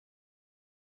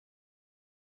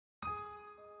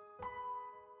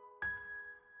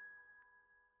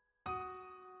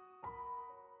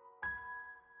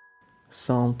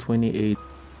Psalm 28.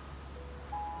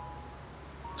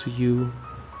 To you,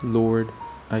 Lord,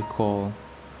 I call.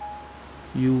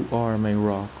 You are my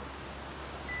rock.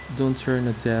 Don't turn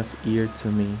a deaf ear to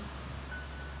me.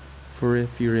 For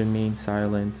if you remain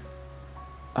silent,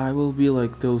 I will be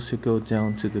like those who go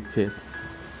down to the pit.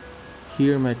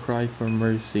 Hear my cry for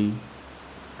mercy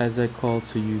as I call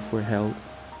to you for help,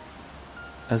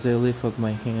 as I lift up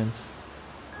my hands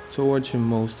towards your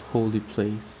most holy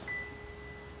place.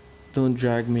 Don't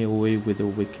drag me away with the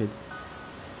wicked,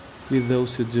 with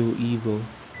those who do evil,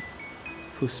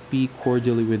 who speak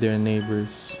cordially with their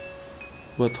neighbors,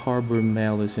 but harbor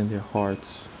malice in their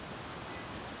hearts.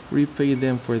 Repay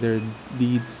them for their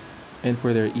deeds and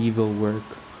for their evil work.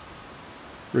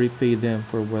 Repay them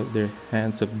for what their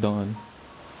hands have done,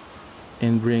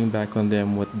 and bring back on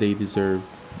them what they deserve.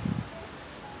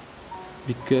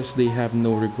 Because they have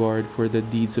no regard for the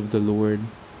deeds of the Lord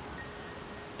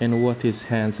and what his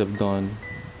hands have done,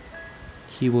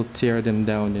 he will tear them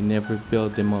down and never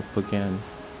build them up again.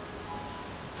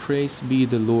 Praise be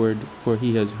the Lord, for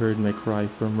he has heard my cry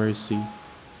for mercy.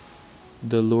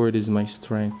 The Lord is my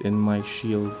strength and my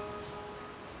shield.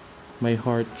 My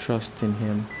heart trusts in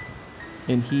him,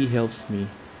 and he helps me.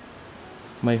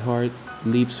 My heart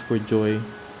leaps for joy,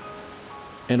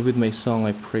 and with my song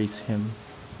I praise him.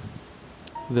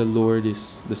 The Lord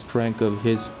is the strength of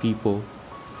his people,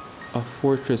 a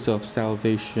fortress of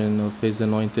salvation of his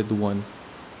anointed one.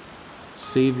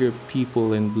 Save your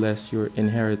people and bless your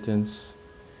inheritance.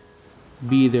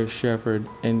 Be their shepherd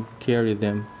and carry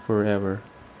them forever.